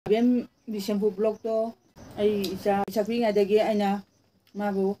Bem Disempu blog to ay isa pingadagi ay na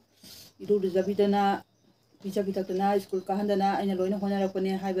mabu iruruzavidana picha-pitatana school kahandana ay na loy na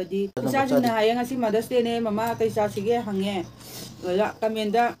honarapane haibadi isa na hayang asi Mother's Day ne mama kay sa sige hange wala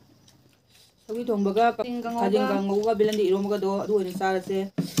kamenda sawi thongbaga kajing ngauga bilandi iromaga do adu ni sarase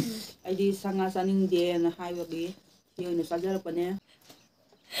ay di sanga saning de na haibagi yun na sajarapane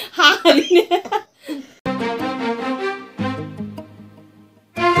ha ne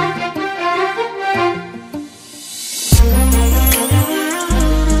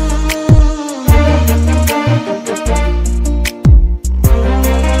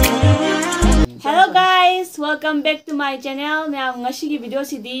Welcome back to my channel. Mayam ngasi video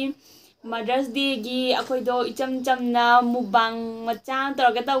sidi Mother's Day gi akoi do icham na mukbang macha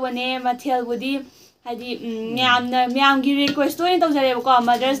tawga tawane mathel budi hadi mayam gi request to ina tawjare ko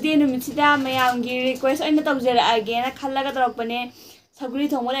Mother's Day numit sida mayam gi request ina tawjare again khallaga tarakpane saguri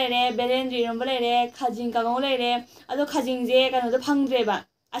thongba leire belendri romba leire khajing ka gong leire ado khajing je kanu do phangdre ba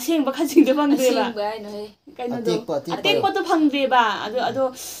asengba khajing do phangdre ba kaino do atek ko to phangdre ba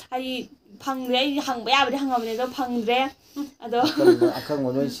ado ai phangre hang ba yabde hangabne do phangre ado akang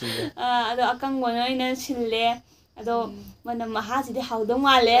wono sile ado akang wono ina sille ado mana maha sidi hawdo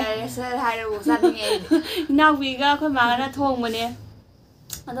male sir hairu saninge nawiga ko mangana thongmane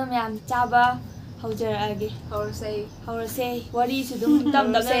ado myam chaba hawjar age hawrasei wari su dum tam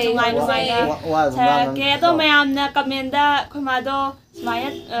tam na ngai ngai ke ado myam na kamenda ko ma do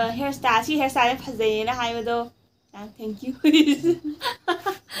smaya hairstyle phajai na haibado thank you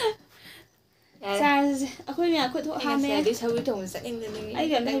Says, ako niya, ako to hame. Di sawi to sa ingin.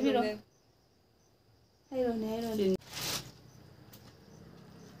 Ay ganda biro. Ayun.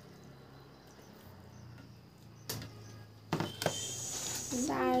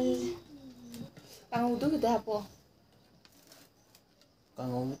 Says, Ang udo kita po.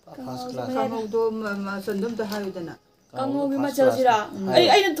 Kang first class. Kang do sandom ta hayo dana. Kango bi machal sira.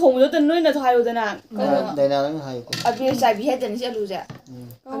 Ay na thong do tan noi na thayo dana. Daina lang hayo ko. Abi sabi hedan si aluja.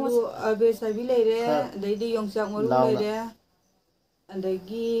 Alu abe sabi leire dai yongsak maru leire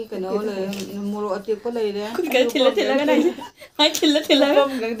andagi kano le muro atek ko leire ka thila ga nai ai thila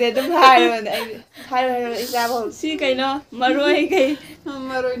Kom gang de dum hairo isa bo si kaino maroi kai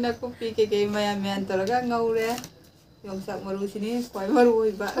maroi na ko pi ke mayam taraga ngaure yongsak maru sini kwai maru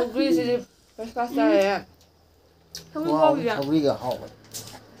ba Agri si first ya. Agri ga hao.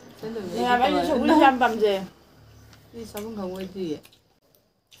 ya ba ni soguli jam bamje ni sabun kan wai ji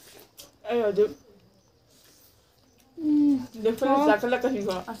ayo de de fala zakala ka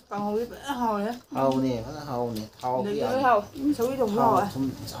higo as kan hobi hao ya Hao ne, hao ne. Hao dai ya. hao sawi dong hao ah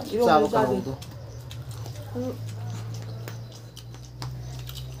Sa ba ka do.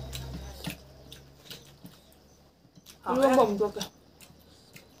 lu bom do ka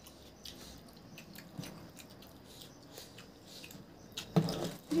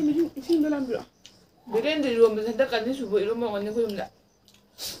ini dalam biro beren di rumah senda kan ni subuh rumah orang ni ko yumda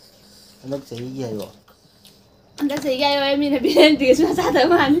Anak sei gi hayo. anda sei ga yo mi na beren di su sa ta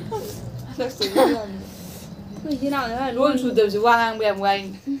man nak sawi ya ko hina na luôn su de ju wang ang bem wang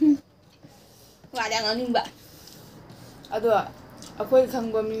wa dang ang ning ba ado akoi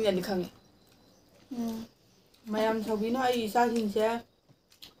khangba mi ni khangi mayam sabi na ai sa hin se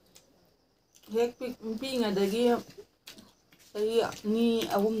hek pi ngadagi sai ni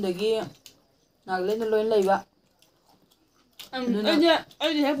ahum dagi nagle na loin leiba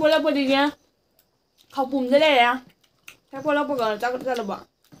ai he bola bodi nya khapum de le ya he bola boga ta la ba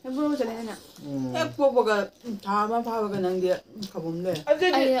he bola chale na hek po boga tha ma pha boga nang dia khabum le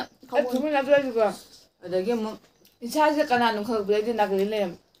ai khapum na bla ju ga adagi mo Isa sa kanan ng khagbe di nagle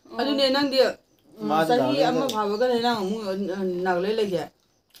le. adu ne nang dia sahi amma pha boga ne nang mu nagle le ya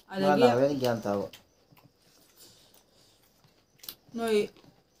adagi Na wen gyan tawo. noi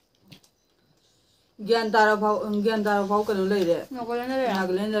gyan tara phau kanu le de ngakol na le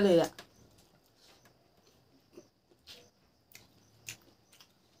nagle na le ya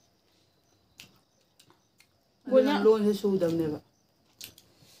bonya lon se su dam ne ba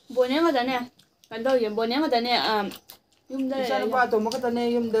bonya ma da ne kan do yen bonya ma da ne yum da sa pa to ma ka ta ne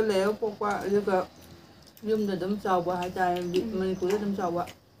yum de le po pa ga yum da dam chau ba hai ta man ku dam chau ba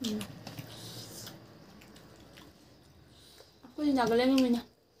ko ni nagle ni mina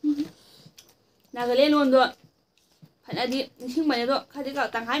nagle lon do phana di sing ma ne do khadi ka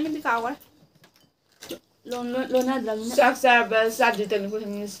tang hai min di ka wa lon na da ni Sak sa ba sa di tan ko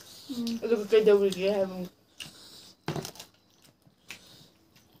hin. Ado ko kay daw ri ha mo.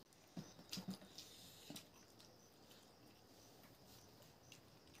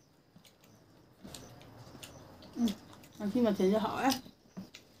 khi mà thế cho họ ấy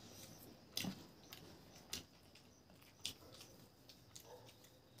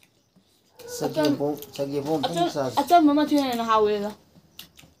Sakhre ꯑꯆꯝꯕ ꯃꯊꯦꯜꯅ ꯍꯥꯎꯋꯦꯗ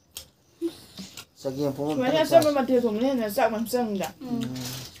Sakhre Sumaya sama mati thumne na sak mam sangda.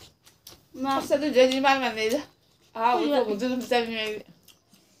 Masa tu jadi mana ni dah. Ah, untuk tu macam ni.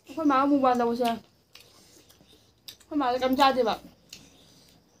 Kau makan mukbang dah usah. Kau makan kamsa deh, Pak.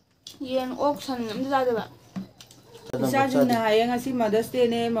 Yen oksan kamsa deh, Pak. 이사진나 하영아시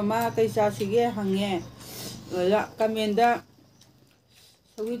마더스데이네 마마 그이사시게 항해 까면다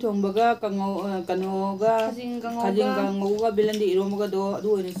서기 동버가 강어 간호가 가진 강어가 빌런데 이로모가도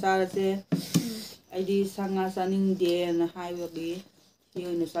어두오니 싸라세 아이디 상아 사닝데나 하이버기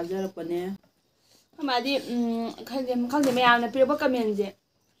이거는 싸저럽네 마디 ꯈꯪꯗꯦ ꯃꯌꯥꯝꯅ ꯄꯤꯔꯛꯄ ꯀꯃꯦꯟꯁꯦ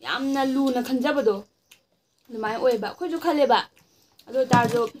ꯌꯥꯝꯅ ꯂꯨꯅ ꯈꯟꯖꯕꯗꯣ ꯑꯗꯨꯃꯥꯏꯅ ꯑꯣꯏꯕ ꯑꯩꯈꯣꯏꯁꯨ ꯈꯜꯂꯦꯕ ꯑꯗꯨ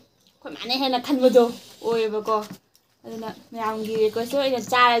ꯑꯣꯏꯇꯥꯔꯁꯨ ꯑꯩꯈꯣꯏ ꯃꯥꯅ ꯍꯦꯟꯅ ꯈꯟꯕꯗꯣ ꯑꯣꯏꯌꯦꯕꯀꯣ ꯑꯗꯨꯅ ꯃꯌꯥꯝꯒꯤ ꯔꯤꯀ꯭ꯋꯦꯁꯇꯣ ꯑꯣꯏꯅ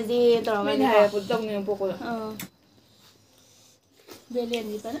ꯆꯥꯔꯁꯤ ꯇꯧꯔꯒ Mana hai pun tak ni pokok.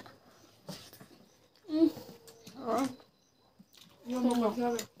 ꯕꯦꯂꯦꯟꯗꯤ ꯐꯖꯅ Yang mau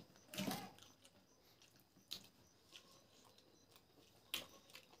kau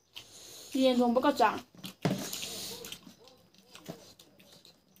ꯌꯦꯟ ꯊꯣꯡꯕ ꯀꯠꯆꯥ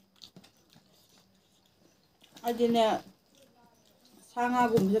ꯑꯩꯗꯤꯅꯦ ꯁꯥ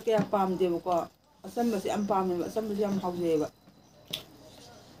ꯉꯥꯒꯨꯝꯕꯁꯦ ꯀꯌꯥ ꯄꯥꯝꯗꯦꯕꯀꯣ ꯑꯆꯝꯕꯁꯦ ꯌꯥꯝ ꯄꯥꯝꯃꯦꯕ ꯑꯆꯝꯕꯁꯦ ꯌꯥꯝ ꯍꯥꯎꯖꯩꯑꯕ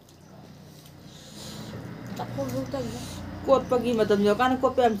ꯀꯣꯠꯄꯒꯤ ꯃꯇꯝ ꯌꯧꯔꯀꯥꯟꯗ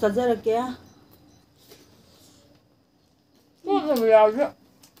ꯀꯣꯠꯄ ꯌꯥꯝ ꯆꯥꯖꯔꯛꯀꯦ pun tak berapa.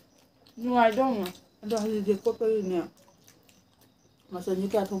 Nuai dong. ꯑꯗꯣ ꯍꯧꯖꯤꯛꯇꯤ ꯀꯣꯠꯄꯒꯤꯅꯦ ꯃꯆꯜꯁꯦ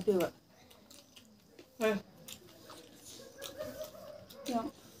ꯀꯌꯥ ꯊꯣꯛꯇꯦꯕ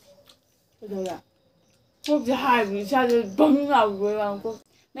ꯀꯩꯗꯧꯔꯦ Pun jahai pun saya bang aku orang pun.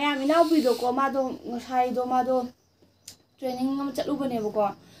 ꯃꯌꯥꯝ ꯏꯅꯥꯎꯄꯤꯗꯣꯀꯣ ꯃꯥꯗꯣ ꯉꯁꯥꯏꯗꯣ ꯃꯥꯗꯣ ꯇ꯭ꯔꯦꯅꯤꯡ ꯑꯃ ꯆꯠꯂꯨꯕꯅꯦꯕꯀꯣ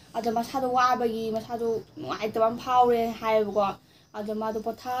ꯑꯗ ꯃꯁꯥꯗꯣ ꯋꯥꯕꯒꯤ ꯃꯁꯥꯗꯣ ꯅꯨꯡꯉꯥꯏꯇꯕ ꯑꯃ ꯐꯥꯎꯔꯦ ꯍꯥꯏꯌꯦꯕꯀꯣ ꯑꯗꯣ ꯃꯥꯗꯣ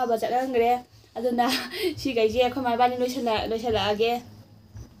ꯄꯣꯊꯥꯕ ꯆꯠꯍꯟꯈ꯭ꯔꯦ ꯑꯗꯨꯅ ꯁꯤꯈꯩꯁꯦ ꯑꯩꯈꯣꯏ ꯃꯥ ꯏꯕꯥꯅꯤ ꯂꯣꯏꯁꯤꯜꯂꯛꯑꯒꯦ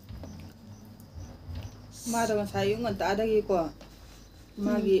ꯃꯥꯗꯣ ꯉꯁꯥꯏ ꯑꯌꯨꯛ ꯉꯟꯇꯥꯗꯒꯤꯀꯣ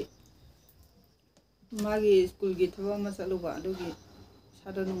ꯃꯥꯒꯤ ꯁ꯭ꯀꯨꯜꯒꯤ ꯊꯕꯛ ꯑꯃ ꯆꯠꯂꯨꯕ ꯑꯗꯨꯒꯤ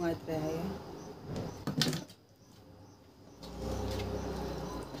ꯏꯁꯥꯗꯣ ꯅꯨꯡꯉꯥꯏꯇ꯭ꯔꯦ ꯍꯥꯏꯌꯦ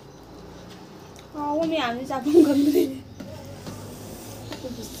ꯍꯥꯎꯕ ꯃꯌꯥꯝꯁꯦ ꯆꯥꯐꯝ ꯈꯪꯗ꯭ꯔꯦ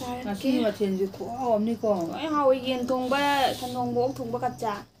ꯉꯁꯤꯒꯤ ꯃꯊꯦꯜꯁꯦ ꯈꯨꯍꯥꯎ ꯑꯃꯅꯤꯀꯣ ꯂꯣꯏ ꯍꯥꯎꯋꯦ ꯌꯦꯟ ꯊꯣꯡꯕ ꯁꯟ ꯊꯣꯡꯕ ꯑꯣꯛ ꯊꯣꯡꯕ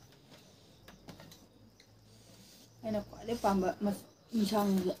ꯀꯠꯆꯥ ꯑꯩꯅ ꯈ꯭ꯋꯥꯏꯗꯩ ꯄꯥꯝꯕ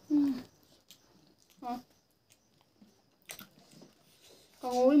ꯏꯟꯁꯥꯡꯁꯦ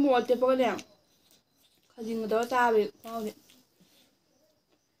ꯀꯥꯡꯍꯧꯒꯤ ꯃꯣꯔꯣꯛ ꯑꯇꯦꯛꯄꯒꯅꯦ ꯈꯖꯤꯡꯒ ꯇꯧꯔ ꯆꯥꯕꯗꯤ ꯈꯨꯍꯥꯎꯗꯤ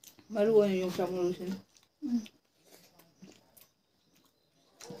ꯃꯔꯨ ꯑꯣꯏꯅ ꯌꯣꯡꯆꯥꯛ ꯃꯔꯨꯁꯤꯅꯤ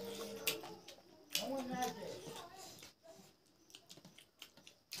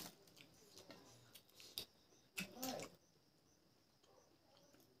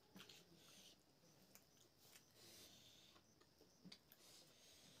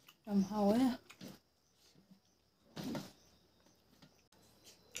ꯌꯥꯝ ꯍꯥꯎꯋꯦ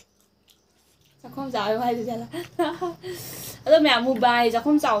ꯆꯥꯛꯈꯣꯝ ꯆꯥꯎꯕ ꯍꯥꯏꯗꯨꯗꯅ ꯑꯗꯣ ꯃꯌꯥꯝ ꯃꯨꯛꯕꯥꯡ ꯍꯥꯏꯗꯤ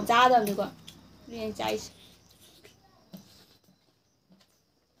ꯆꯥꯛꯈꯣꯝ ꯆꯥꯎ ꯆꯥꯗꯕꯅꯤꯀꯣ ꯑꯗꯨꯅ ꯆꯥꯏꯁꯦ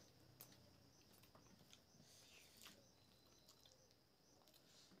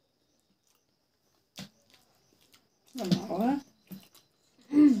ꯌꯥꯝ ꯍꯥꯎꯋꯦ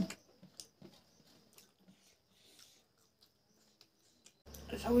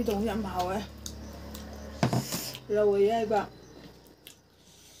ꯁꯧꯒ꯭ꯔꯤ ꯊꯣꯡꯕ ꯌꯥꯝ ꯍꯥꯎꯋꯦ ꯔꯧ ꯑꯌꯥꯏꯕ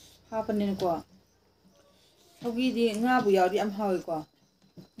ꯍꯥꯞꯄꯅꯤꯅꯀꯣ ꯁꯧꯒ꯭ꯔꯤꯗꯤ ꯉꯥꯕꯨ ꯌꯥꯎꯔꯗꯤ ꯌꯥꯝ ꯍꯥꯎꯋꯦꯀꯣ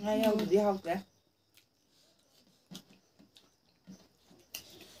ꯉꯥ ꯌꯥꯎꯗ꯭ꯔꯗꯤ ꯍꯥꯎꯇ꯭ꯔꯦ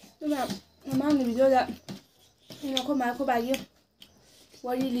ꯑꯗꯨꯅ ꯃꯃꯥꯡꯒꯤ ꯚꯤꯗꯤꯑꯣꯗ ꯑꯩꯅ ꯑꯩꯈꯣꯏ ꯃꯥ ꯑꯩꯈꯣꯏ ꯕꯥꯒꯤ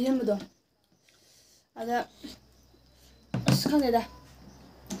ꯋꯥꯔꯤ ꯂꯤꯍꯟꯕꯗꯣ ꯑꯗ ꯑꯁ ꯈꯪꯗꯦꯗ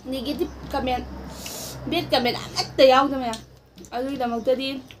ꯅꯦꯒꯦꯇꯤꯞ ꯀꯃꯦꯟ ꯕꯦꯠ ꯀꯃꯦꯟ ꯑꯃꯠꯇ ꯌꯥꯎꯗꯕ ꯃꯌꯥꯝ ꯑꯗꯨꯒꯤꯗꯃꯛꯇꯗꯤ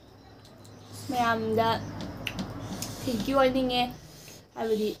ꯃꯌꯥꯝꯗ ꯊꯦꯡꯀ꯭ꯌꯨ ꯍꯥꯏꯅꯤꯡꯉꯦ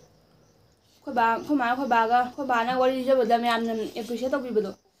ꯍꯥꯏꯕꯗꯤ ꯑꯩꯈꯣꯏ ꯃꯥ ꯑꯩꯈꯣꯏ ꯕꯥꯅ ꯋꯥꯔꯤ ꯂꯤꯖꯕꯗ ꯃꯌꯥꯝꯅ ꯑꯦꯄ꯭ꯔꯤꯁꯤꯌꯦꯠ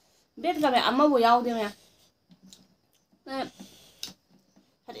ꯇꯧꯕꯤꯕꯗꯣ ꯕꯦꯠ ꯀꯃꯦꯟ ꯑꯃꯕꯨ ꯌꯥꯎꯗꯦ ꯃꯌꯥꯝ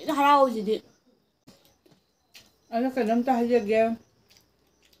ꯐꯖꯅ ꯍꯔꯥꯎꯁꯤꯗꯤ ꯑꯗꯣ ꯀꯩꯅꯣꯝꯇ ꯍꯥꯏꯖꯒꯦ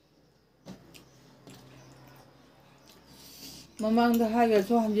ꯃꯃꯥꯡꯗ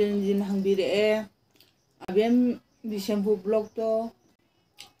ꯍꯥꯏꯔꯁꯨ ꯍꯟꯖꯤꯟ ꯍꯟꯖꯤꯟ ꯍꯪꯕꯤꯔꯛꯑꯦ ꯑꯕꯦꯝ ꯕꯤꯁꯦꯝꯄꯨꯔ ꯕ꯭ꯂꯣꯛꯇꯣ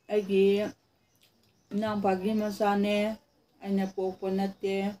ꯑꯩꯒꯤ ꯏꯅꯥꯎꯄꯥꯒꯤ ꯃꯆꯥꯅꯦ ꯑꯩꯅ ꯄꯣꯛꯄ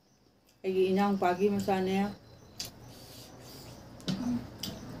ꯅꯠꯇꯦ ꯑꯩꯒꯤ ꯏꯅꯥꯎꯄꯥꯒꯤ ꯃꯆꯥꯅꯦ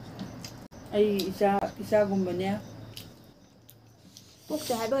ꯑꯩ ꯏꯆꯥꯒꯨꯝꯕꯅꯦ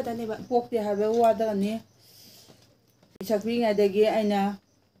ꯄꯣꯛꯇꯦ ꯍꯥꯏꯕ ꯈꯛꯇꯅꯦꯕ ꯄꯣꯛꯇꯦ ꯍꯥꯏꯕ ꯋꯥꯗꯅꯤ ꯄꯤꯁꯛ ꯄꯤꯛꯏꯉꯩꯗꯒꯤ ꯑꯩꯅ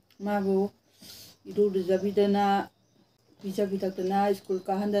ꯃꯥꯕꯨ ꯏꯔꯨ ꯂꯨꯖꯕꯤꯗꯅ ꯄꯤꯖ ꯄꯤꯊꯛꯇꯅ ꯁ꯭ꯀꯨꯜ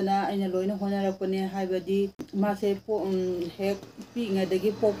ꯀꯥꯍꯟꯗꯅ ꯑꯩꯅ ꯂꯣꯏꯅ ꯍꯣꯠꯅꯔꯛꯄꯅꯦ ꯍꯥꯏꯕꯗꯤ ꯃꯥꯁꯦ ꯍꯦꯛ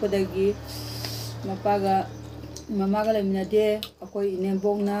ꯄꯤꯛꯏꯉꯩꯗꯒꯤ ꯄꯣꯛꯄꯗꯒꯤ ꯃꯃꯥꯒ ꯂꯩꯃꯤꯟꯅꯗꯦ ꯑꯩꯈꯣꯏ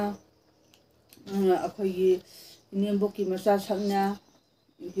ꯏꯅꯦꯝꯕꯣꯛꯅ ꯑꯩꯈꯣꯏꯒꯤ ꯏꯅꯦꯝꯕꯣꯛꯀꯤ ꯃꯆꯥ ꯁꯛꯅ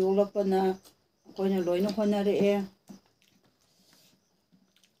ꯌꯣꯛꯂꯛꯄꯅ ꯑꯩꯈꯣꯏꯅ ꯂꯣꯏꯅ ꯍꯣꯠꯅꯔꯛꯑꯦ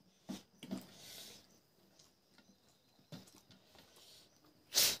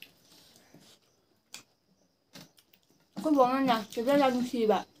ꯑꯩꯈꯣꯏ ꯕꯣꯛꯅꯅꯦ ꯆꯦꯆꯦ ꯌꯥꯝ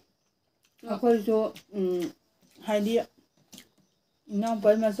ꯅꯨꯡꯁꯤꯕ ꯑꯩꯈꯣꯏꯁꯨ ꯍꯥꯏꯗꯤ ꯏꯅꯥꯎꯄꯥ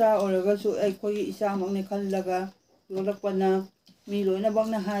ꯃꯆꯥ ꯑꯣꯏꯔꯒꯁꯨ ꯑꯩꯈꯣꯏꯒꯤ ꯏꯆꯥꯃꯛꯅꯤ ꯈꯜꯂꯒ ꯌꯣꯛꯂꯛꯄꯅ ꯃꯤ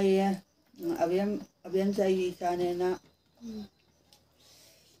ꯂꯣꯏꯅꯃꯛꯅ ꯍꯥꯏꯌꯦ ꯑꯕꯦꯝꯁꯦ ꯑꯩꯒꯤ ꯏꯆꯥꯅꯦꯅ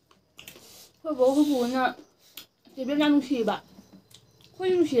ꯑꯩꯈꯣꯏ ꯕꯣꯛ ꯑꯩꯈꯣꯏ ꯄꯨꯒꯅ ꯆꯦꯕꯦꯝ ꯌꯥꯝ ꯅꯨꯡꯁꯤꯕ ꯑꯩꯈꯣꯏ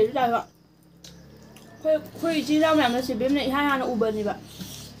ꯅꯨꯡꯁꯤꯔꯁꯨ ꯇꯥꯏꯕ ꯑꯩꯈꯣꯏ ꯏꯆꯤꯜ ꯏꯅꯥꯎ ꯃꯌꯥꯝꯅ ꯆꯦꯕꯦꯝꯅ ꯏꯍꯥꯟ ꯍꯥꯟꯅ ꯎꯕꯅꯦꯕ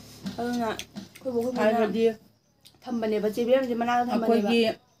ꯑꯗꯨꯅ ꯑꯩꯈꯣꯏ ꯕꯣꯛ ꯑꯩꯈꯣꯏ ꯄꯨꯅ ꯍꯥꯏꯕꯗꯤ ꯊꯝꯕꯅꯦꯕ ꯆꯦꯕꯦꯝꯁꯦ ꯃꯅꯥꯛꯇ ꯊꯝꯕꯅꯦꯕ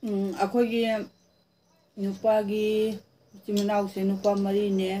ꯑꯩꯈꯣꯏꯒꯤ ꯅꯨꯄꯥꯒꯤ ꯏꯆꯤꯟ ꯏꯅꯥꯎꯁꯦ ꯅꯨꯄꯥ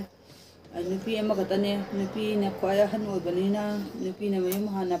 4ꯅꯦ ꯅꯨꯄꯤ ꯑꯃꯈꯛꯇꯅꯦ ꯅꯨꯄꯤꯅ ꯈ꯭ꯋꯥꯏ ꯑꯍꯟ ꯑꯣꯏꯕꯅꯤꯅ ꯅꯨꯄꯤꯅ ꯃꯌꯨꯝ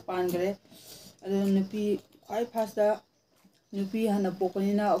ꯍꯥꯟꯅ ꯄꯥꯟꯈ꯭ꯔꯦ ꯑꯗꯨ ꯅꯨꯄꯤ ꯈ꯭ꯋꯥꯏ ꯐꯥꯔꯁꯇ ꯅꯨꯄꯤ ꯍꯥꯟꯅ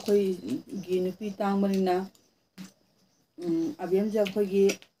ꯄꯣꯛꯄꯅꯤꯅ ꯑꯩꯈꯣꯏꯒꯤ ꯅꯨꯄꯤ ꯇꯥꯡꯕꯅꯤꯅ ꯑꯕꯦꯝꯁꯦ ꯑꯩꯈꯣꯏꯒꯤ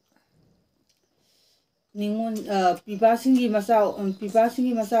ꯅꯤꯉꯣꯜ ꯄꯤꯕꯥꯁꯤꯡꯒꯤ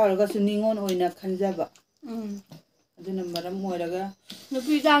ꯃꯆꯥ ꯑꯣꯏꯔꯒꯁꯨ ꯅꯤꯉꯣꯜ ꯑꯣꯏꯅ ꯈꯟꯖꯕ ꯑꯗꯨꯅ ꯃꯔꯝ ꯑꯣꯏꯔꯒ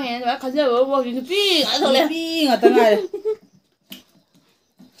ꯅꯨꯄꯤ ꯇꯥꯡꯉꯦꯅ ꯑꯗꯨꯃꯥꯏꯅ ꯈꯟꯖꯕꯕꯨ ꯍꯧꯖꯤꯛ ꯅꯨꯄꯤ ꯉꯥꯛꯇ ꯊꯣꯛꯂꯛꯑꯦ ꯅꯨꯄꯤ ꯉꯥꯛꯇ ꯉꯥꯏꯔꯦ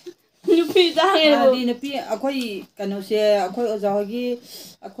ꯅꯨꯄꯤ ꯇꯥꯡꯉꯦꯕꯨ ꯍꯥꯟꯅꯗꯤ ꯅꯨꯄꯤ ꯑꯩꯈꯣꯏ ꯀꯩꯅꯣꯁꯦ ꯑꯩꯈꯣꯏ ꯑꯣꯖꯥ ꯍꯣꯏꯒꯤ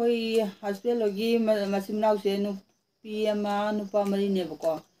ꯑꯩꯈꯣꯏ ꯍꯁꯕꯦꯟ ꯍꯣꯏꯒꯤ ꯃꯆꯤꯟ ꯃꯅꯥꯎꯁꯦ ꯅꯨꯄꯤ ꯑꯃ ꯅꯨꯄꯥ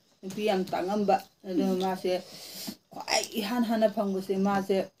 4ꯅꯦꯕꯀꯣ ꯅꯨꯄꯤ ꯌꯥꯝ ꯇꯥꯡꯉꯝꯕ ꯑꯗꯨꯅ ꯃꯥꯁꯦ ꯈ꯭ꯋꯥꯏ ꯏꯍꯥꯟ ꯍꯥꯟꯅ ꯐꯪꯕꯁꯦ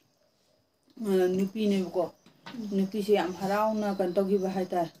ꯃꯥꯁꯦ ꯅꯨꯄꯤꯅꯦꯕꯀꯣ ꯅꯨꯄꯤꯁꯦ ꯌꯥꯝ ꯍꯔꯥꯎꯅ ꯀꯩꯅꯣ ꯇꯧꯈꯤꯕ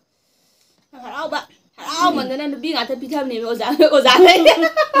ꯍꯥꯏꯇꯥꯔꯦ ꯍꯔꯥꯎꯃꯟꯗꯅ ꯅꯨꯄꯤ ꯉꯥꯛꯇ ꯄꯤꯊꯕꯅꯦꯕ ꯑꯣꯖꯥꯈꯩ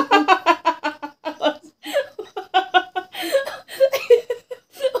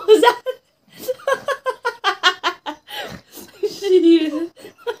ꯑꯣꯖꯥ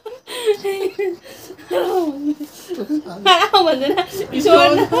ꯍꯔꯥꯎꯃꯟꯗꯅ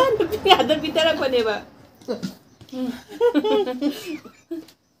ꯏꯁꯣꯔꯅ ꯅꯨꯄꯤ ꯉꯥꯛꯇ ꯄꯤꯊꯔꯛꯄꯅꯦꯕ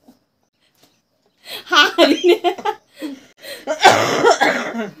하리네.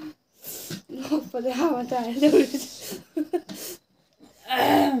 오빠들 하면 다 해야 돼.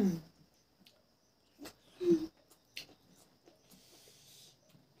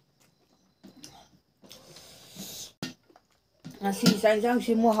 Ngasi ꯆꯥꯛ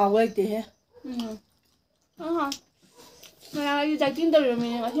ꯃꯨꯛ ꯍꯥꯎꯕ ꯂꯩꯇꯦꯍꯦ ꯉꯔꯥꯡ ꯗꯥꯏꯇꯤꯡ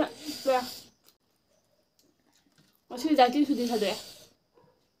ꯇꯧꯔꯝꯃꯤꯅꯦ ꯉꯁꯤ ꯗꯥꯏꯇꯤꯡ ꯁꯨꯇꯤ ꯊꯥꯗꯣꯛꯑꯦ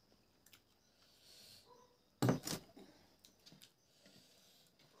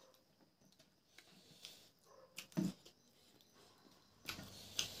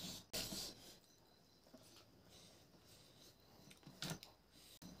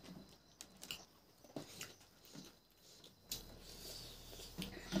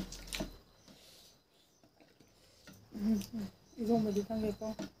이거만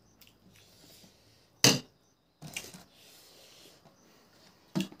당길까?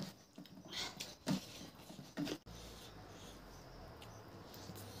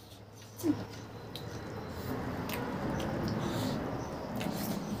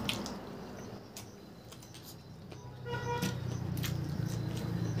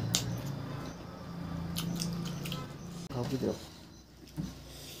 거기도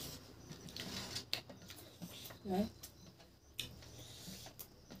네.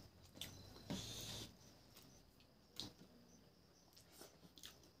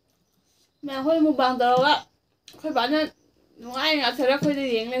 ꯃꯌꯥꯝ ꯑꯩꯈꯣꯏ ꯃꯨꯛꯕꯥꯡ ꯇꯧꯔꯒ ꯑꯩꯈꯣꯏ ꯕꯥꯅ ꯅꯨꯡꯉꯥꯏꯅ ꯉꯥꯊꯔ ꯑꯩꯈꯣꯏꯗ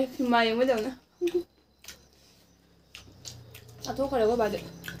ꯌꯦꯡ ꯂꯩ ꯁꯤꯅꯦꯃꯥ ꯌꯦꯡꯕꯗꯧꯅ ꯆꯥꯊꯣꯛꯈ꯭ꯔꯦ ꯑꯩꯈꯣꯏ ꯕꯥꯗꯤ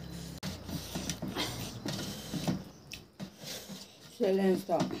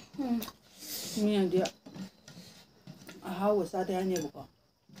ꯆꯦꯂꯦꯟꯖꯇꯣ ꯃꯤꯅꯗꯤ ꯑꯍꯥꯎꯕ ꯆꯥꯗꯦ ꯍꯥꯏꯅꯦꯕꯀꯣ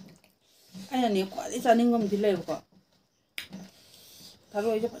ꯑꯩꯅꯅꯦ ꯈ꯭ꯋꯥꯏꯗꯒꯤ ꯆꯥꯅꯤꯡꯕ ꯑꯃꯗꯤ ꯂꯩꯌꯦꯕꯀꯣ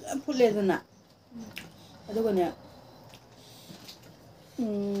ꯊꯔꯣꯏꯁꯦ ꯐꯖꯅ ꯐꯨꯠꯂꯦꯗꯅ ꯑꯗꯨꯒꯅꯦ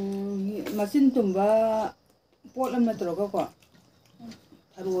ꯃꯆꯤꯟ ꯇꯨꯝꯕ ꯄꯣꯠ ꯑꯃ ꯇꯧꯔꯒꯀꯣ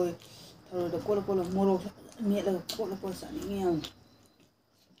ꯊꯔꯣꯏꯗ ꯀꯣꯠꯂ ꯃꯣꯔꯣꯛꯁꯦ ꯐꯖꯅ ꯃꯦꯠꯂꯒ ꯀꯣꯠꯂ ꯆꯥꯅꯤꯡꯉꯦ ꯌꯥꯝꯅ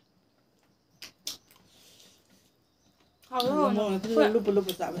ꯃꯣꯔꯣꯛ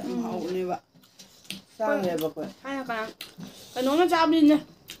ꯂꯨꯞꯄ ꯆꯥꯕ ꯌꯥꯝ ꯍꯥꯎꯕꯅꯦꯕ ꯆꯥꯈ꯭ꯔꯦꯕ ꯑꯩꯈꯣꯏ ꯊꯥꯏꯅ ꯀꯩꯅꯣꯅ ꯆꯥꯕꯅꯤꯅꯦ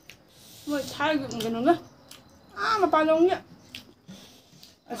ꯃꯣꯏ ꯊꯥꯏꯒꯤ ꯀꯩꯅꯣꯅ ꯃꯄꯥꯟꯂꯣꯝꯒꯤ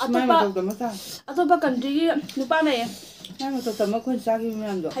ꯃꯥꯏ ꯃꯇꯧ ꯇꯝꯃ ꯆꯥ ꯑꯇꯣꯞꯄ ꯀꯟꯇ꯭ꯔꯤꯒꯤ ꯅꯨꯄꯥ ꯂꯩꯌꯦ ꯃꯥꯏ ꯃꯇꯧ ꯇꯝꯃ ꯑꯩꯈꯣꯏꯅ ꯆꯥꯈꯤꯕ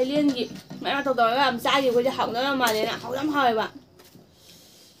ꯃꯌꯥꯝꯗꯣ ꯊꯥꯏꯂꯦꯟꯒꯤ ꯃꯥꯏ ꯃꯇꯧ ꯇꯧꯔꯒ ꯌꯥꯝ ꯆꯥꯈꯤ ꯑꯩꯈꯣꯏꯁꯦ ꯍꯥꯎꯅꯕ ꯃꯥꯜꯂꯦꯅ ꯍꯥꯎ ꯌꯥꯝ ꯍꯥꯎꯋꯦꯕ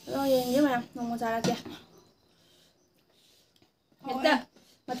ꯑꯗꯣ ꯌꯦꯡꯒꯦ ꯃꯌꯥꯝ ꯅꯣꯡꯃ ꯆꯥꯔꯛꯀꯦ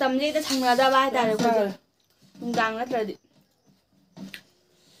ꯃꯇꯝꯁꯦ ꯍꯦꯛꯇ ꯁꯪꯅꯗꯕ ꯍꯥꯏꯇꯥꯔꯦ ꯑꯩꯈꯣꯏꯁꯦ ꯅꯨꯡꯗꯥꯡ ꯅꯠꯇ꯭ꯔꯗꯤ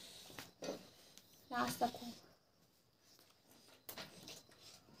ꯂꯥꯁꯇ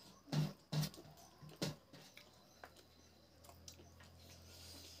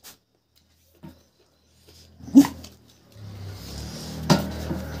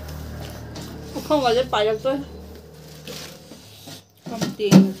ꯈꯣꯡꯒꯁꯦ ꯄꯥꯏꯔꯛꯇꯣꯏ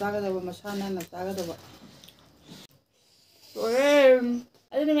ꯀꯝꯇꯦꯡꯅ ꯆꯥꯒꯗꯕ ꯃꯁꯥ ꯅꯥꯟꯅ ꯆꯥꯒꯗꯕ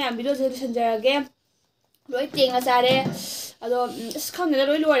ꯑꯗꯨꯅ ꯃꯌꯥꯝ ꯚꯤꯗꯤꯑꯣꯁꯦ ꯂꯣꯏꯁꯤꯟꯖꯔꯒꯦ ꯂꯣꯏ ꯇꯦꯡꯅ ꯆꯥꯔꯦ ꯑꯗꯣ ꯑꯁ ꯈꯪꯗꯦꯗ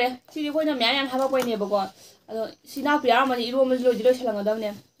ꯂꯣꯏ ꯂꯣꯏꯔꯦ ꯁꯤꯗꯤ ꯑꯩꯈꯣꯏꯅ ꯃꯌꯥꯝ ꯍꯥꯄꯛꯄꯩꯅꯦꯕꯀꯣ ꯑꯗꯣ ꯁꯤ ꯏꯅꯥꯎꯄꯤ ꯌꯥꯎꯔꯝꯃꯗꯤ ꯏꯔꯣꯝꯕꯁꯨ ꯂꯣꯏꯁꯤꯜꯂꯝꯒꯗꯕꯅꯦ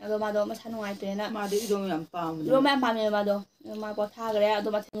ꯑꯗꯣ ꯃꯥꯗꯣ ꯃꯁꯥ ꯅꯨꯡꯉꯥꯏꯇ꯭ꯔꯦꯅ ꯃꯥꯗꯤ ꯏꯔꯣꯝꯕ ꯌꯥꯝ ꯄꯥꯝꯕꯅꯦ ꯏꯔꯣꯝꯕ ꯌꯥꯝ ꯄꯥꯝꯃꯦꯕ ꯃꯥꯗꯣ ꯃꯥ ꯄꯣꯊꯥꯈ꯭ꯔꯦ ꯑꯗꯣ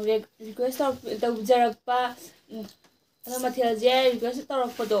ꯃꯊꯪ ꯔꯤꯀ꯭ꯋꯦꯁ ꯇꯧꯖꯔꯛꯄ ꯑꯗꯣ ꯃꯊꯦꯜꯁꯦ ꯔꯤꯀ꯭ꯋꯦꯁ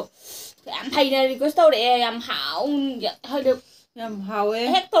ꯇꯧꯔꯛꯄꯗꯣ ꯌꯥꯝ ꯍꯩꯅ ꯔꯤꯀ꯭ꯋꯦꯁ ꯇꯧꯔꯛꯑꯦ ꯌꯥꯝ ꯍꯥꯎꯅ ꯌꯥꯝ ꯍꯥꯎꯋꯦ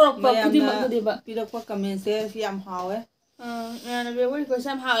ꯍꯦꯛ ꯇꯧꯔꯛꯄ ꯃꯌꯥꯝꯅ ꯈꯨꯗꯤꯡꯃꯛꯅꯦꯕ ꯄꯤꯔꯛꯄ ꯀꯃꯦꯟꯁꯦ ꯌꯥꯝ ꯍꯥꯎꯋꯦ ꯃꯌꯥꯝꯅ ꯄꯤꯔꯛꯄ ꯔꯤꯀ꯭ꯋꯦꯁ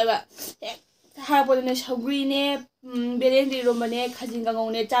ꯌꯥꯝ ꯍꯥꯎꯋꯦꯕ ꯍꯦꯛ ꯍꯥꯏꯔꯛꯄꯗꯨꯅꯦ ꯁꯧꯒ꯭ꯔꯤꯅꯦ ꯕꯦꯂꯦꯟꯗ꯭ꯔꯤ ꯏꯔꯣꯝꯕꯅꯦ ꯈꯥꯖꯤꯡ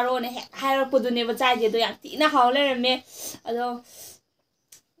ꯀꯥꯡꯉꯧꯅꯦ ꯆꯥꯔꯣꯅꯦ ꯍꯦꯛ ꯍꯥꯏꯔꯛꯄꯗꯨꯅꯦꯕ ꯆꯥꯏꯁꯦ ꯑꯗꯣ ꯌꯥꯝ ꯊꯤꯅ ꯍꯥꯎ ꯂꯩꯔꯝꯃꯦ ꯑꯗꯣ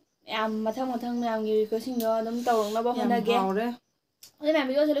ꯌꯥꯝ ꯃꯊꯪ ꯃꯌꯥꯝꯒꯤ ꯔꯤꯀ꯭ꯋꯦꯁꯁꯤꯡꯗꯣ ꯑꯗꯨꯝ ꯇꯧꯔꯛꯅꯕ ꯌꯥꯝ ꯍꯣꯠꯅꯒꯦ ꯍꯥꯎꯔꯦ ꯑꯗꯨ ꯃꯌꯥꯝ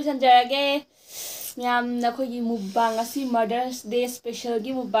ꯚꯤꯗꯤꯑꯣꯁꯦ ꯂꯣꯏꯁꯤꯟꯖꯔꯒꯦ ꯃꯌꯥꯝꯅ ꯑꯩꯈꯣꯏꯒꯤ ꯃꯨꯛꯕꯥꯡ ꯉꯁꯤ ꯃꯥꯗꯔꯁ ꯗꯦ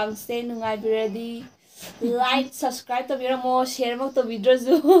ꯁ꯭ꯄꯦꯁꯦꯜꯒꯤ ꯃꯨꯛꯕꯥꯡꯁꯦ ꯅꯨꯡꯉꯥꯏꯕꯤꯔꯗꯤ ꯂꯥꯏꯛ ꯁꯕꯁꯀ꯭ꯔꯥꯏꯕ ꯇꯧꯕꯤꯔꯝꯃꯣ ꯁꯦꯌꯔꯃꯛ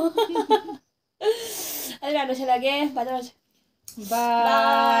ꯇꯧꯕꯤꯗ꯭ꯔꯁꯨ ꯑꯗꯨ ꯃꯌꯥꯝ ꯂꯣꯏꯁꯤꯜꯂꯒꯦ ꯕꯥꯏ ꯇꯧꯔꯁꯦ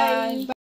ꯕꯥꯏ